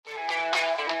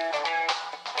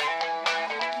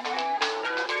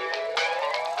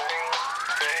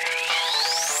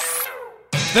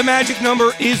The magic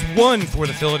number is 1 for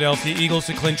the Philadelphia Eagles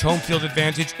to clinch home field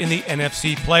advantage in the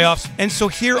NFC playoffs. And so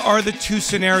here are the 2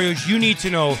 scenarios you need to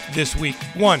know this week.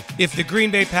 1, if the Green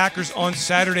Bay Packers on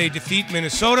Saturday defeat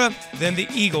Minnesota, then the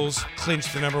Eagles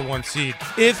clinch the number 1 seed.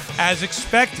 If, as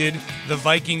expected, the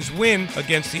Vikings win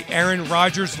against the Aaron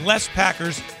Rodgers-less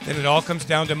Packers, then it all comes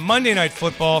down to Monday Night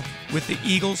Football with the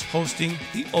Eagles hosting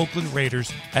the Oakland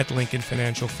Raiders at Lincoln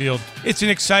Financial Field. It's an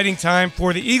exciting time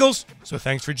for the Eagles, so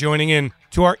thanks for joining in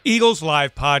to our Eagles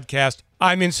Live podcast.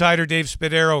 I'm Insider Dave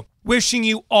Spadaro, wishing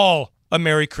you all a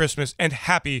Merry Christmas and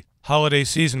Happy Holiday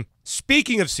Season.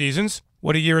 Speaking of seasons,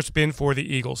 what a year it's been for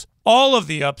the Eagles. All of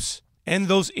the ups and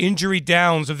those injury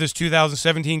downs of this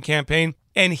 2017 campaign,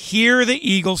 and here the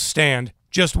Eagles stand,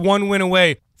 just 1 win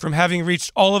away from having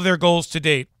reached all of their goals to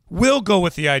date. We'll go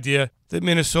with the idea that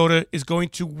Minnesota is going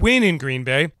to win in Green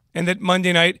Bay and that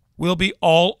Monday night will be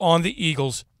all on the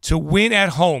Eagles to win at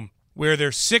home, where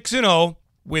they're 6-0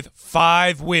 with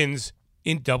 5 wins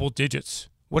in double digits.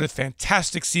 What a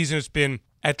fantastic season it's been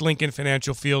at Lincoln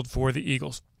Financial Field for the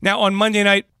Eagles. Now on Monday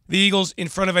night, the Eagles, in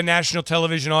front of a national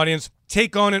television audience,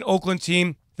 take on an Oakland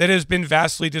team that has been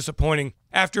vastly disappointing.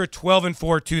 After a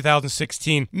 12-4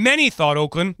 2016, many thought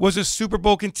Oakland was a Super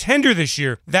Bowl contender this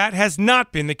year. That has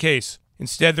not been the case.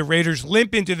 Instead, the Raiders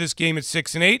limp into this game at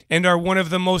 6-8 and are one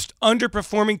of the most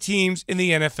underperforming teams in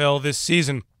the NFL this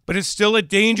season. But it's still a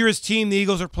dangerous team the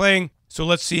Eagles are playing, so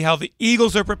let's see how the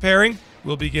Eagles are preparing.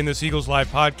 We'll begin this Eagles Live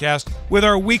podcast with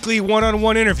our weekly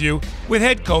one-on-one interview with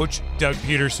head coach Doug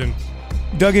Peterson.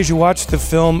 Doug, as you watched the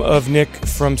film of Nick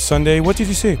from Sunday, what did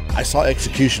you see? I saw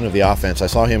execution of the offense. I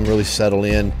saw him really settle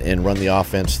in and run the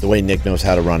offense the way Nick knows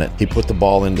how to run it. He put the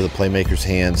ball into the playmaker's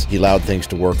hands. He allowed things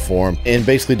to work for him and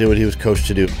basically did what he was coached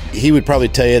to do. He would probably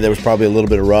tell you there was probably a little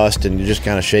bit of rust and you're just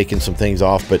kind of shaking some things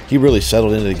off, but he really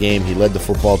settled into the game. He led the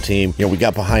football team. We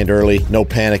got behind early, no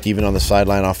panic even on the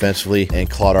sideline offensively, and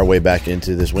clawed our way back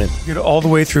into this win. You're all the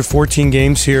way through 14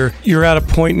 games here. You're at a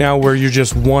point now where you're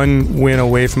just 1 win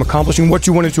away from accomplishing what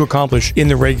you wanted to accomplish in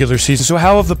the regular season. So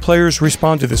how have the players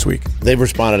responded this week? They've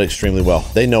responded extremely well.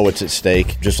 They know what's at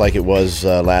stake, just like it was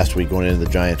last week going into the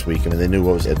Giants week. They knew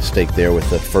what was at stake there with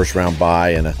the first round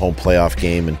bye and a home playoff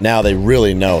game. And now they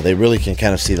really know. They really can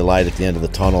kind of see the light at the end of the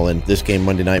tunnel. And this game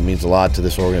Monday night means a lot to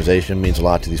this organization, means a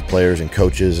lot to these players and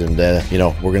coaches. And,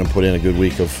 we're going to put in a good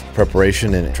week of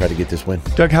preparation and try to get this win.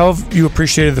 Doug, how have you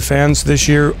appreciated the fans this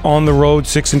year on the road,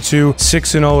 6-2,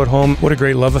 6-0 at home? What a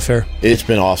great love affair. It's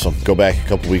been awesome. Go back a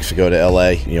couple weeks ago to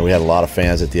LA. We had a lot of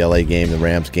fans at the LA game, the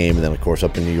Rams game, and then of course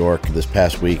up in New York this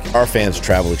past week. Our fans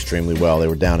travel extremely well. They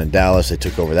were down in Dallas. They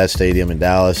took over that stadium in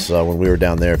Dallas when we were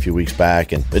down there a few weeks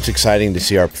back, and it's exciting to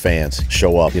see our fans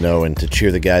show up, and to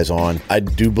cheer the guys on. I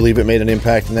do believe it made an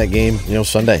impact in that game,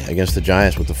 Sunday against the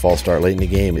Giants with the false start late in the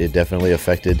game. It definitely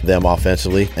affected them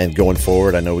offensively, and going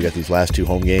forward, I know we got these last 2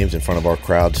 home games in front of our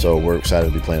crowd, so we're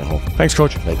excited to be playing at home. Thanks,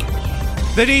 Coach. Thank you.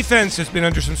 The defense has been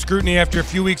under some scrutiny after a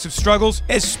few weeks of struggles,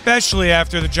 especially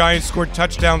after the Giants scored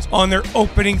touchdowns on their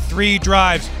opening 3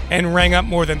 drives and rang up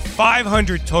more than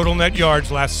 500 total net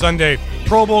yards last Sunday.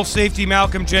 Pro Bowl safety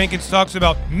Malcolm Jenkins talks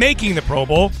about making the Pro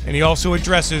Bowl, and he also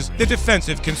addresses the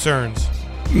defensive concerns.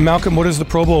 Malcolm, what does the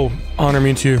Pro Bowl honor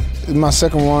mean to you? It's my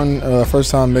second one,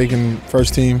 first time making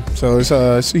first team, so it's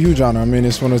a huge honor.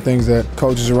 It's one of the things that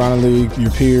coaches around the league,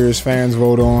 your peers, fans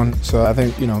vote on. So I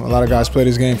think, a lot of guys play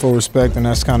this game for respect, and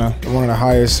that's kind of one of the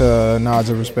highest nods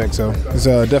of respect. So it's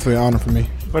definitely an honor for me.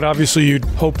 But obviously you'd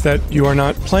hope that you are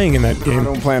not playing in that game. I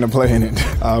don't plan to play in it.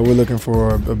 We're looking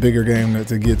for a bigger game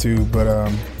to get to, but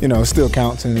it still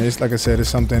counts. And it's like I said, it's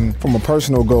something from a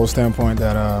personal goal standpoint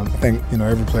that I think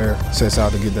every player sets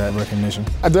out to get that recognition.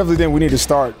 I definitely think we need to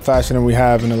start faster than we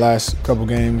have in the last couple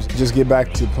games. Just get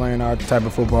back to playing our type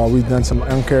of football. We've done some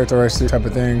uncharacteristic type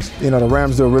of things. The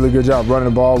Rams do a really good job running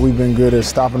the ball. We've been good at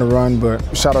stopping the run, but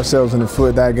shot ourselves in the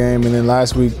foot that game. And then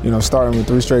last week, starting with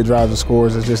 3 straight drives of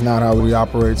scores is just not how we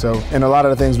operate. So, and a lot of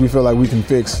the things we feel like we can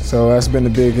fix. So that's been the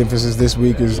big emphasis this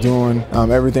week, is doing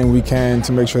everything we can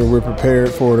to make sure that we're prepared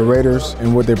for the Raiders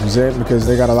and what they present, because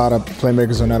they got a lot of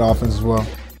playmakers on that offense as well.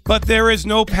 But there is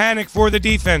no panic for the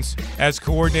defense, as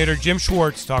coordinator Jim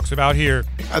Schwartz talks about here.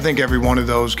 I think every one of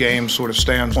those games sort of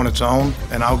stands on its own,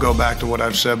 and I'll go back to what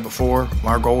I've said before.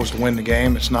 Our goal is to win the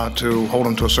game. It's not to hold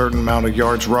them to a certain amount of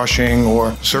yards rushing or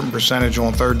a certain percentage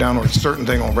on third down or a certain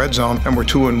thing on red zone, and we're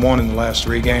 2-1 in the last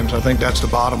 3 games. I think that's the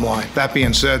bottom line. That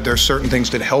being said, there's certain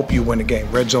things that help you win a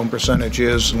game. Red zone percentage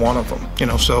is one of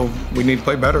them, so we need to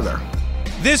play better there.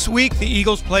 This week, the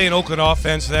Eagles play an Oakland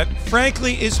offense that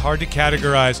frankly is hard to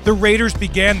categorize. The Raiders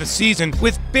began the season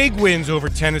with big wins over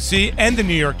Tennessee and the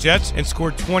New York Jets and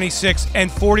scored 26 and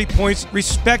 40 points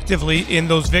respectively in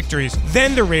those victories.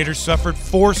 Then the Raiders suffered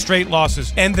 4 straight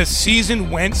losses and the season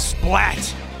went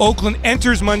splat. Oakland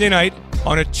enters Monday night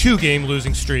on a 2-game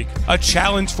losing streak. A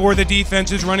challenge for the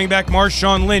defense's running back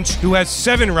Marshawn Lynch, who has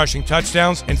 7 rushing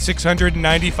touchdowns and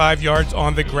 695 yards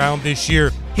on the ground this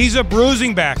year. He's a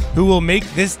bruising back who will make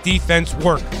this defense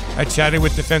work. I chatted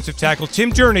with defensive tackle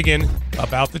Tim Jernigan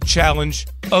about the challenge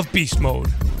of beast mode.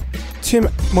 Tim,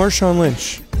 Marshawn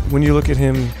Lynch, when you look at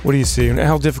him, what do you see? And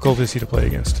how difficult is he to play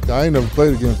against? I ain't never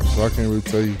played against him, so I can't really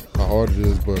tell you how hard it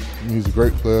is, but he's a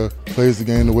great player, plays the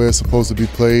game the way it's supposed to be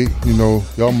played. You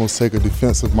almost take a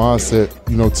defensive mindset,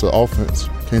 to offense.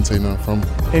 Can't take nothing from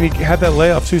him. And he had that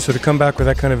layoff too, so to come back with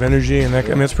that kind of energy, and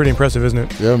that's pretty impressive, isn't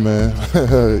it? Yeah, man.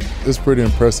 It's pretty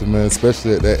impressive, man,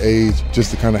 especially at that age,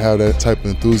 just to kind of have that type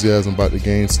of enthusiasm about the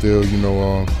game still.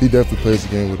 He definitely plays the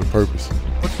game with a purpose.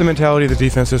 What's the mentality of the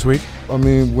defense this week?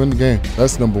 Win the game.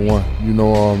 That's number one.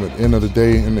 At the end of the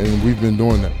day, and we've been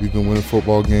doing that. We've been winning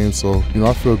football games, so,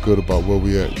 I feel good about where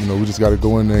we at. We just got to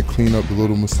go in there and clean up the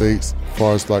little mistakes as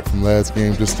far as like from last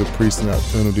game, just the pre-snap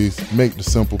penalties, make the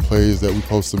simple plays that we're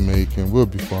supposed to make, and we'll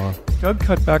be fine. Doug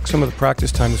cut back some of the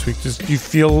practice time this week. Do you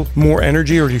feel more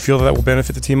energy, or do you feel that will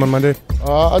benefit the team on Monday?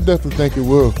 I definitely think it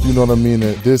will. You know what I mean?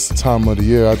 At this time of the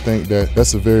year, I think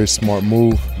that's a very smart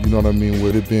move. You know what I mean?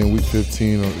 With it being week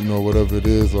 15 or whatever it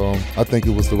is, I think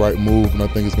it was the right move, and I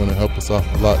think it's going to help us out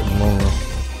a lot in the long run.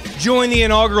 Join the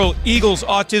inaugural Eagles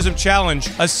Autism Challenge,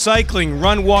 a cycling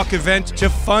run-walk event to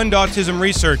fund autism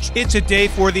research. It's a day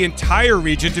for the entire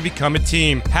region to become a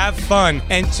team, have fun,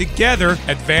 and together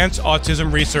advance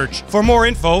autism research. For more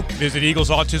info, visit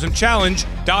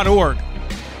eaglesautismchallenge.org.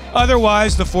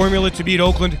 Otherwise, the formula to beat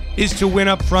Oakland is to win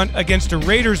up front against a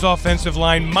Raiders offensive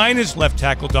line minus left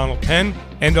tackle Donald Penn,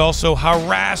 and also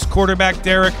harass quarterback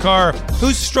Derek Carr,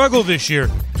 who's struggled this year.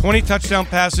 20 touchdown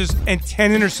passes and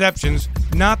 10 interceptions,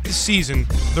 not the season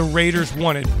the Raiders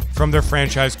wanted from their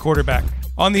franchise quarterback.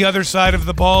 On the other side of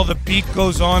the ball, the beat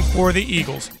goes on for the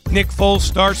Eagles. Nick Foles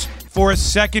starts for a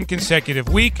second consecutive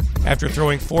week after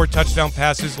throwing 4 touchdown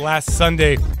passes last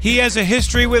Sunday. He has a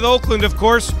history with Oakland, of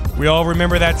course. We all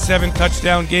remember that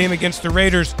 7-touchdown game against the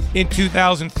Raiders in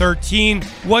 2013.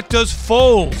 What does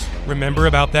Foles remember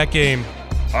about that game?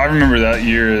 I remember that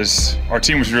year as our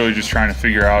team was really just trying to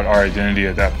figure out our identity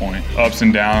at that point. Ups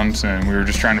and downs, and we were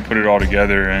just trying to put it all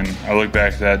together. And I look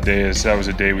back at that day as that was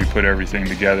a day we put everything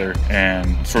together,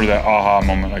 and sort of that aha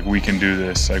moment, like we can do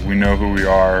this. Like we know who we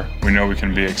are, we know we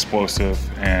can be explosive,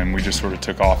 and we just sort of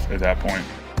took off at that point.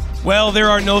 Well, there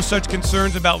are no such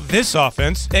concerns about this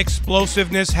offense.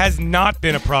 Explosiveness has not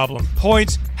been a problem.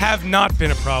 Points have not been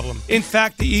a problem. In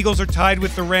fact, the Eagles are tied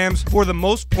with the Rams for the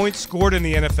most points scored in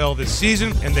the NFL this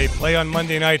season, and they play on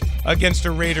Monday night against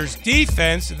a Raiders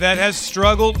defense that has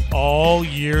struggled all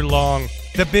year long.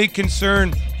 The big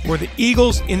concern for the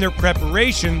Eagles in their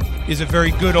preparation is a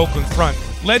very good Oakland front,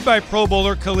 led by Pro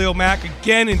Bowler Khalil Mack,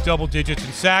 again in double digits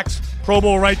in sacks. Pro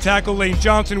Bowl right tackle Lane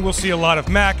Johnson will see a lot of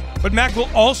Mack, but Mack will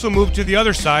also move to the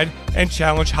other side and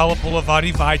challenge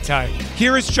Halapoulivaati Vaitai.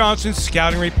 Here is Johnson's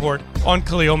scouting report on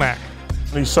Khalil Mack.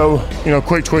 He's so,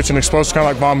 quick twitch and explosive, kind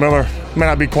of like Von Miller. May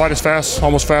not be quite as fast,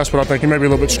 almost fast, but I think he may be a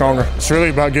little bit stronger. It's really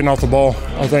about getting off the ball.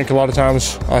 I think a lot of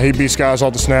times he beats guys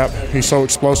off the snap. He's so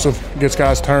explosive, gets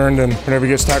guys turned, and whenever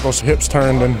he gets tackles, hips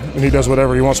turned, and he does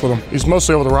whatever he wants with them. He's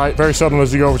mostly over the right. Very seldom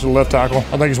does he go over to the left tackle.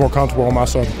 I think he's more comfortable on my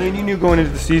side. And you knew going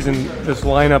into the season, this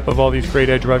lineup of all these great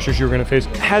edge rushers you were going to face.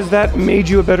 Has that made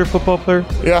you a better football player?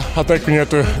 Yeah, I think when you have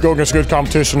to go against good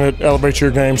competition, it elevates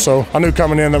your game. So I knew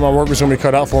coming in that my work was going to be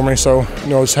cut out for me. So,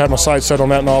 just had my sights set on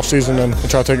that in the offseason and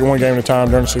try to take it one game at a time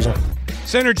during the season.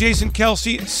 Center Jason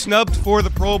Kelce, snubbed for the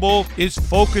Pro Bowl, is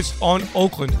focused on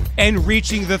Oakland and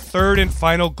reaching the third and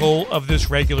final goal of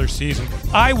this regular season.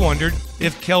 I wondered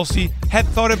if Kelce had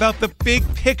thought about the big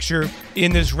picture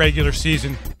in this regular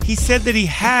season. He said that he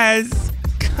has,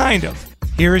 kind of.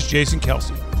 Here is Jason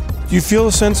Kelce. Do you feel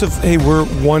a sense of, hey, we're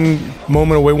one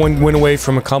moment away, one win away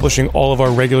from accomplishing all of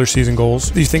our regular season goals?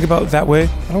 Do you think about it that way?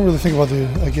 I don't really think about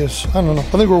I don't know. I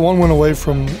think we're one win away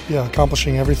from,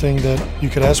 accomplishing everything that you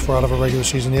could ask for out of a regular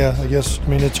season.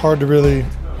 It's hard to really,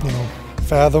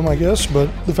 fathom, I guess. But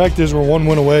the fact is we're one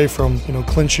win away from,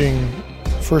 clinching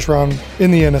first round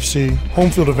in the NFC,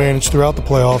 home field advantage throughout the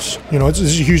playoffs. It's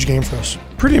a huge game for us.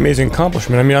 pretty amazing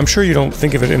accomplishment. I mean, I'm sure you don't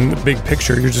think of it in the big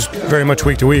picture. You're just very much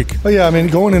week to week. But yeah, I mean,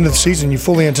 going into the season, you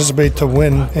fully anticipate to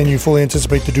win, and you fully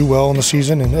anticipate to do well in the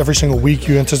season, and every single week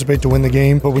you anticipate to win the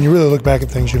game. But when you really look back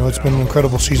at things, it's been an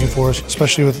incredible season for us,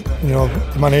 especially with, the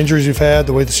amount of injuries we've had,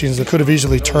 the way the seasons could have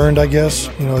easily turned, I guess.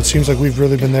 It seems like we've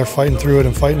really been there fighting through it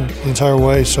and fighting the entire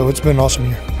way, so it's been an awesome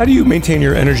year. How do you maintain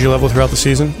your energy level throughout the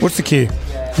season? What's the key?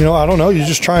 I don't know. You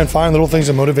just try and find little things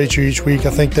that motivate you each week. I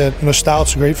think that,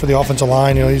 Stout's great for the offensive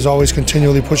line. He's always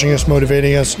continually pushing us,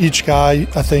 motivating us. Each guy,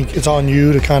 I think it's on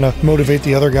you to kind of motivate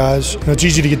the other guys. It's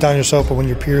easy to get down yourself, but when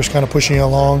your peers kind of pushing you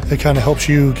along, it kind of helps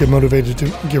you get motivated to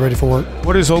get ready for work.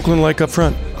 What is Oakland like up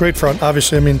front? Great front,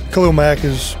 obviously. Khalil Mack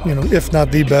is, if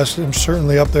not the best, I'm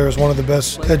certainly up there as one of the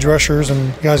best edge rushers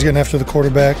and guys getting after the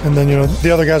quarterback. And then,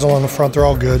 the other guys along the front, they're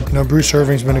all good. Bruce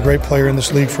Irving's been a great player in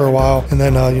this league for a while. And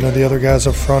then, the other guys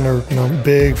up front are,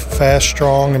 big, fast,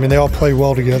 strong. They all play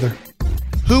well together.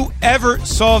 Whoever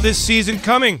saw this season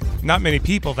coming? Not many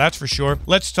people, that's for sure.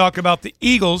 Let's talk about the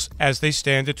Eagles as they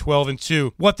stand at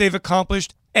 12-2, what they've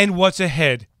accomplished, and what's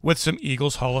ahead with some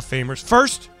Eagles Hall of Famers.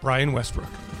 First, Brian Westbrook.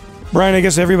 Brian, I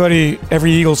guess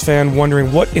every Eagles fan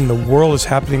wondering what in the world is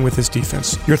happening with this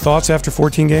defense. Your thoughts after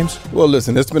 14 games? Well,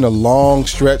 listen, it's been a long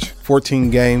stretch, 14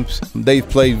 games. They've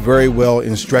played very well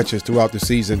in stretches throughout the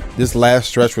season. This last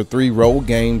stretch with 3 road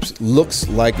games looks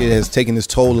like it has taken its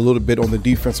toll a little bit on the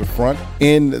defensive front.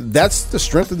 And that's the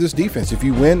strength of this defense. If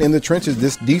you win in the trenches,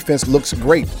 this defense looks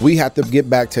great. We have to get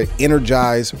back to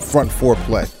energized front 4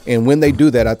 play. And when they do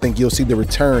that, I think you'll see the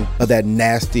return of that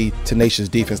nasty, tenacious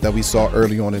defense that we saw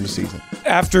early on in the season.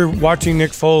 After watching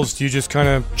Nick Foles, do you just kind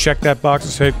of check that box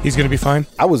and say he's going to be fine?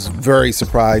 I was very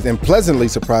surprised and pleasantly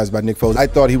surprised by Nick Foles. I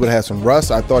thought he would have some rust.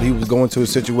 I thought he was going to a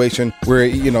situation where,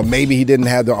 maybe he didn't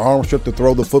have the arm strength to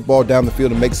throw the football down the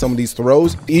field and make some of these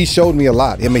throws. He showed me a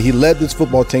lot. He led this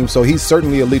football team, so he's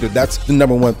certainly a leader. That's the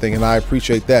number one thing, and I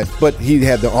appreciate that. But he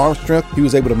had the arm strength. He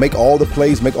was able to make all the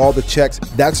plays, make all the checks.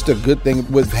 That's the good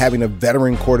thing with having a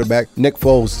veteran quarterback. Nick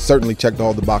Foles certainly checked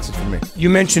all the boxes for me. You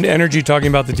mentioned energy talking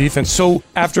about the defense. So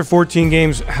after 14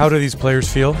 games, how do these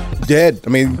players feel? Dead.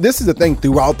 This is the thing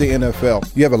throughout the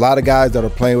NFL. You have a lot of guys that are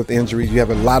playing with injuries. You have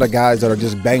a lot of guys that are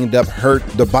just banged up, hurt.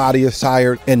 The body is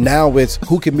tired. And now it's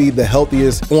who can be the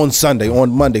healthiest on Sunday,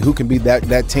 on Monday, who can be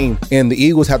that team. And the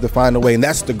Eagles have to find a way. And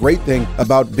that's the great thing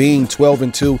about being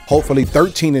 12-2, hopefully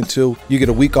 13-2. You get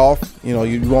a week off.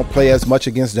 You won't play as much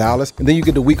against Dallas. And then you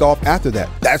get the week off after that.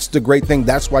 That's the great thing.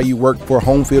 That's why you work for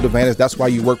home field advantage. That's why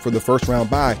you work for the first round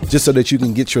bye, just so that you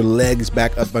can get your legs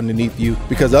back up underneath you,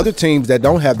 because other teams that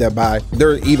don't have that bye,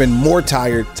 they're even more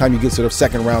tired time you get to the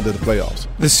second round of the playoffs.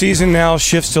 The season now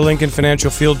shifts to Lincoln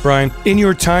Financial Field, Brian. In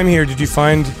your time here, did you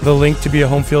find the link to be a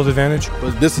home field advantage?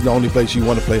 Well, this is the only place you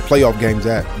want to play playoff games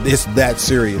at. It's that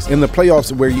serious. In the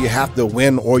playoffs where you have to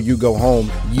win or you go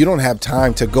home, you don't have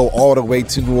time to go all the way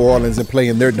to New Orleans and play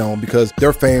in their dome because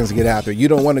their fans get after. You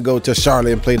don't want to go to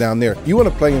Charlotte and play down there. You want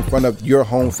to play in front of your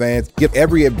home fans, get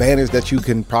every advantage that you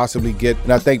can possibly get.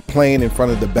 And I think playing in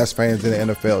front of the best fans in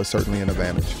the NFL is certainly an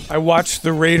advantage. I watched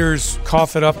the Raiders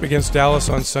cough it up against Dallas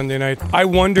on Sunday night. I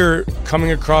wonder,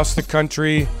 coming across the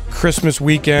country, Christmas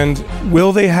weekend,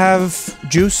 will they have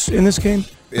juice in this game?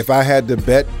 If I had to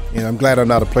bet, I'm glad I'm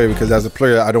not a player, because as a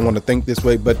player, I don't want to think this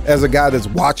way. But as a guy that's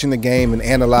watching the game and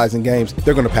analyzing games,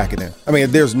 they're going to pack it in.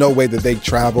 There's no way that they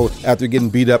travel after getting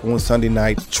beat up on Sunday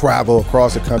night, travel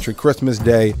across the country Christmas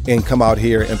Day, and come out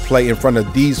here and play in front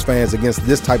of these fans against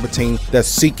this type of team that's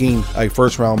seeking a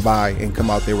first round bye and come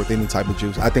out there with any type of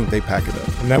juice. I think they pack it up.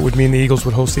 And that would mean the Eagles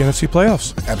would host the NFC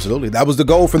playoffs. Absolutely. That was the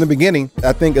goal from the beginning.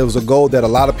 I think it was a goal that a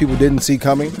lot of people didn't see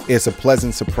coming. It's a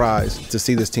pleasant surprise to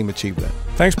see this team achieve that.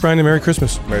 Thanks, Brian, and Merry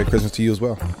Christmas. Merry Christmas to you as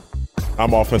well.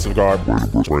 I'm offensive guard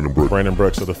Brandon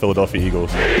Brooks of the Philadelphia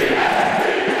Eagles. You're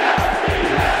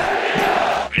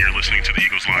listening to the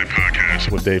Eagles Live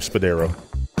podcast with Dave Spadaro.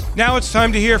 Now it's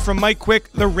time to hear from Mike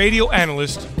Quick, the radio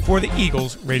analyst for the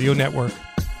Eagles Radio Network.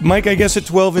 Mike, I guess at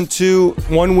 12-2,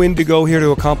 1 win to go here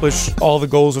to accomplish all the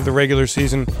goals of the regular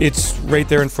season. It's right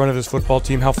there in front of his football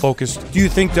team. How focused do you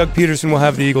think Doug Peterson will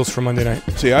have the Eagles for Monday night?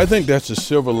 See, I think that's a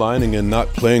silver lining in not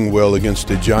playing well against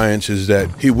the Giants, is that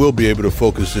he will be able to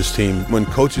focus this team. When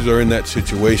coaches are in that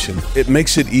situation, it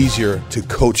makes it easier to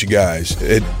coach guys.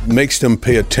 It makes them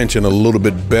pay attention a little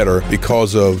bit better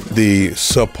because of the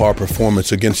subpar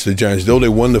performance against the Giants. Though they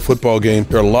won the football game,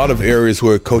 there are a lot of areas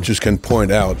where coaches can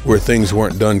point out where things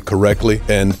weren't done correctly,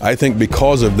 and I think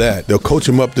because of that, they'll coach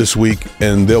them up this week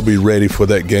and they'll be ready for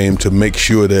that game to make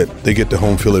sure that they get the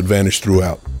home field advantage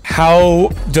throughout. How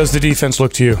does the defense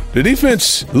look to you? The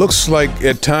defense looks like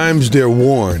at times they're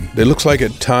worn. It looks like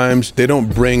at times they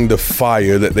don't bring the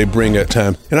fire that they bring at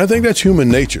times. And I think that's human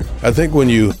nature. I think when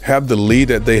you have the lead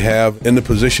that they have in the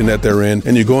position that they're in,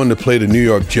 and you're going to play the New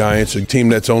York Giants, a team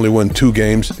that's only won 2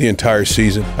 games the entire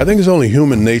season, I think it's only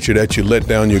human nature that you let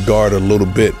down your guard a little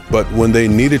bit. But when they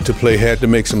needed to play, had to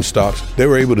make some stops, they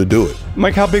were able to do it.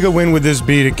 Mike, how big a win would this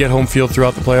be to get home field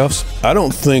throughout the playoffs? I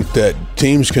don't think that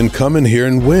teams can come in here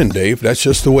and win, Dave. That's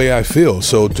just the way I feel.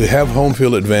 So to have home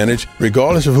field advantage,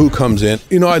 regardless of who comes in,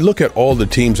 I look at all the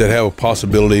teams that have a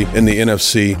possibility in the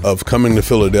NFC of coming to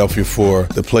Philadelphia for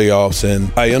the playoffs,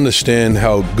 and I understand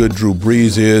how good Drew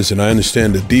Brees is, and I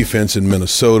understand the defense in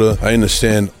Minnesota. I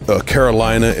understand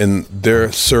Carolina and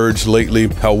their surge lately,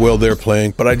 how well they're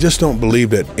playing, but I just don't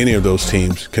believe that any of those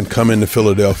teams can come into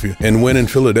Philadelphia and win in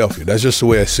Philadelphia. That's just the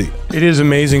way I see it. It is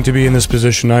amazing to be in this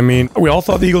position. I mean, we all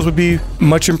thought the Eagles would be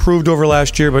much improved over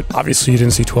last year, but obviously you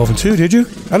didn't see 12-2, did you?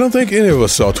 I don't think any of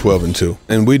us saw 12-2.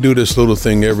 And we do this little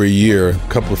thing every year. A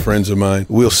couple of friends of mine,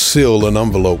 we'll seal an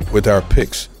envelope with our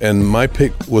picks. And my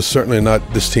pick was certainly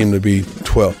not this team to be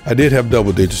 12. I did have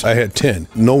double digits. I had 10.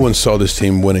 No one saw this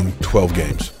team winning 12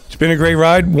 games. It's been a great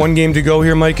ride. 1 game to go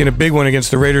here, Mike, and a big one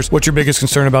against the Raiders. What's your biggest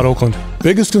concern about Oakland?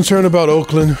 Biggest concern about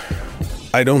Oakland?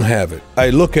 I don't have it. I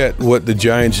look at what the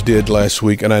Giants did last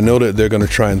week, and I know that they're going to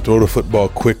try and throw the football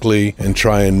quickly and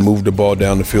try and move the ball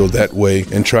down the field that way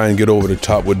and try and get over the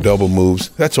top with double moves.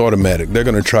 That's automatic. They're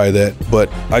going to try that.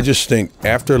 But I just think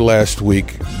after last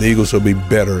week, the Eagles will be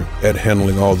better at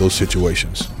handling all those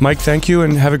situations. Mike, thank you,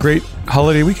 and have a great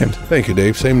holiday weekend. Thank you,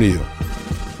 Dave. Same to you.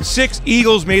 6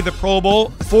 Eagles made the Pro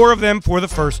Bowl, 4 of them for the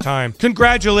first time.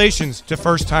 Congratulations to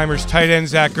first-timers tight end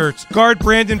Zach Ertz, guard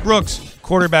Brandon Brooks,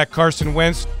 quarterback Carson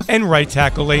Wentz, and right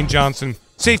tackle Lane Johnson.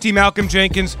 Safety Malcolm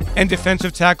Jenkins and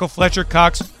defensive tackle Fletcher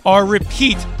Cox are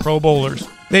repeat Pro Bowlers.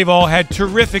 They've all had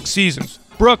terrific seasons.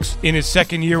 Brooks, in his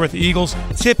second year with the Eagles,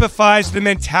 typifies the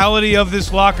mentality of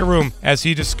this locker room as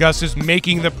he discusses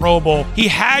making the Pro Bowl. He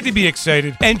had to be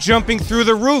excited and jumping through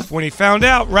the roof when he found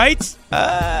out, right?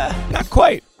 Not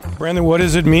quite. Brandon, what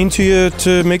does it mean to you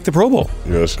to make the Pro Bowl?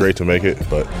 It's great to make it,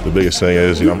 but the biggest thing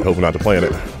is, I'm hoping not to play in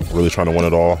it. Really trying to win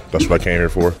it all. That's what I came here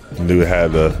for. I knew it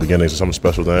had the beginnings of something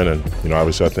special then, and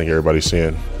obviously I think everybody's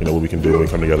seeing, what we can do when we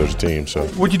come together as a team. So,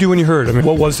 what'd you do when you heard?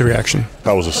 What was the reaction?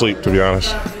 I was asleep, to be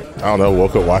honest. I don't know,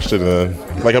 woke up, watched it, and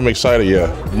I'm excited, yeah.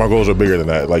 My goals are bigger than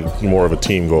that, more of a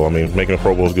team goal. Making a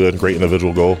Pro Bowl is good, great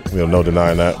individual goal, no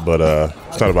denying that, but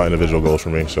it's not about individual goals for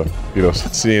me. So,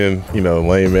 seeing,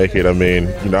 Lane make it,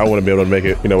 I wouldn't be able to make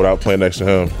it, without playing next to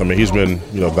him. He's been,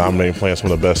 dominating, playing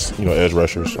some of the best, edge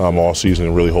rushers all season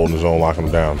and really holding his own, locking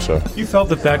them down. So you felt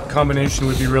that combination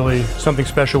would be really something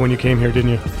special when you came here,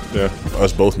 didn't you? Yeah,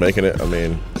 us both making it,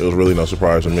 it was really no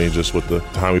surprise to me just with the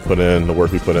time we put in, the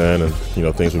work we put in, and,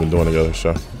 things we've been doing together.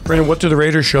 So, Brandon, what do the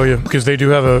Raiders show you? Because they do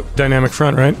have a dynamic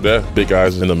front, right? Yeah, big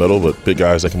guys in the middle, but big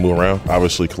guys that can move around.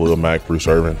 Obviously, Khalil Mack, Bruce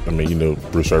Irvin.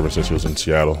 Bruce Irvin since he was in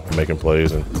Seattle making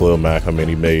plays, and Khalil Mack,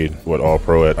 he made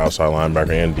All-Pro at outside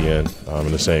linebacker and DN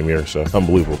in the same year. So,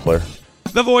 unbelievable player.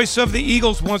 The voice of the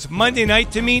Eagles wants Monday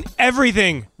night to mean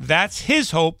everything. That's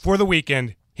his hope for the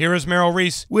weekend. Here is Merrill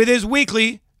Reese with his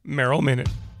weekly Merrill Minute.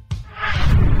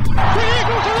 The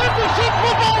Eagles are in the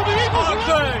Super Bowl. The Eagles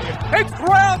are in. It's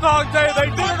Groundhog Day. They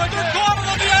did it again. Corner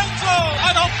of the end zone.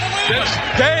 I don't believe it. This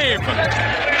game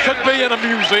should be in a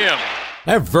museum.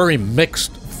 I have very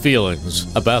mixed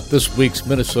feelings about this week's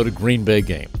Minnesota-Green Bay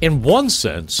game. In one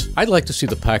sense, I'd like to see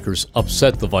the Packers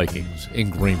upset the Vikings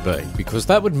in Green Bay, because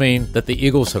that would mean that the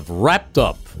Eagles have wrapped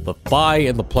up the bye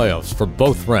in the playoffs for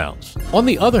both rounds. On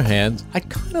the other hand, I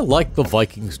kind of like the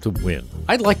Vikings to win.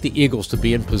 I'd like the Eagles to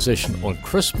be in position on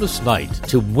Christmas night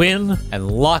to win and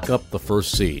lock up the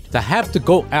first seed. To have to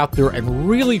go out there and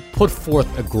really put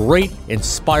forth a great,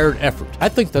 inspired effort. I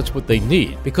think that's what they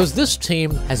need, because this team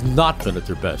has not been at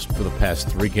their best for the past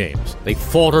 3 games. They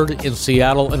faltered in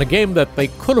Seattle in a game that they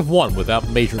could have won without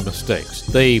major mistakes.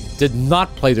 They did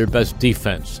not play their best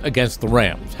defense against the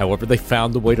Rams. However, they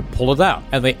found a way to pull it out.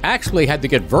 And they actually had to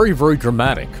get very, very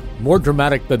dramatic. More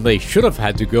dramatic than they should have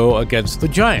had to go against the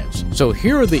Giants. So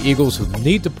here are the Eagles who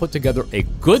need to put together a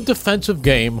good defensive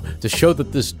game to show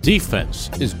that this defense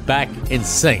is back in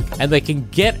sync and they can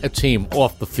get a team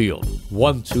off the field.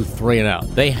 1, 2, 3 and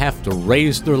out. They have to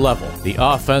raise their level. The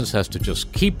offense has to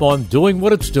just keep on doing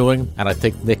what it's doing, and I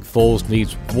think Nick Foles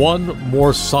needs one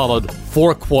more solid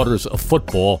 4 quarters of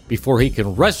football before he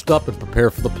can rest up and prepare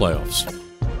for the playoffs.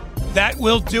 That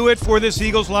will do it for this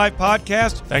Eagles Live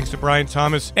podcast. Thanks to Brian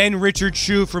Thomas and Richard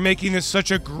Shue for making this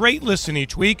such a great listen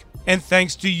each week. And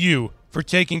thanks to you for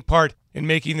taking part in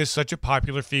making this such a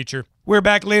popular feature. We're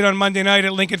back late on Monday night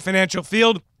at Lincoln Financial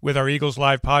Field with our Eagles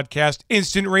Live podcast,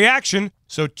 Instant Reaction,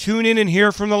 so tune in and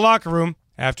hear from the locker room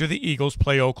after the Eagles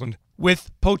play Oakland,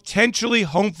 with potentially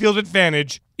home field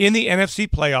advantage in the NFC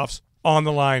playoffs on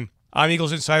the line. I'm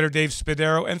Eagles insider Dave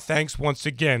Spadaro, and thanks once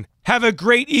again. Have a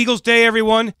great Eagles day,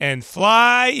 everyone, and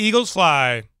fly, Eagles,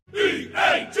 fly. E-A-G-L-E-S-E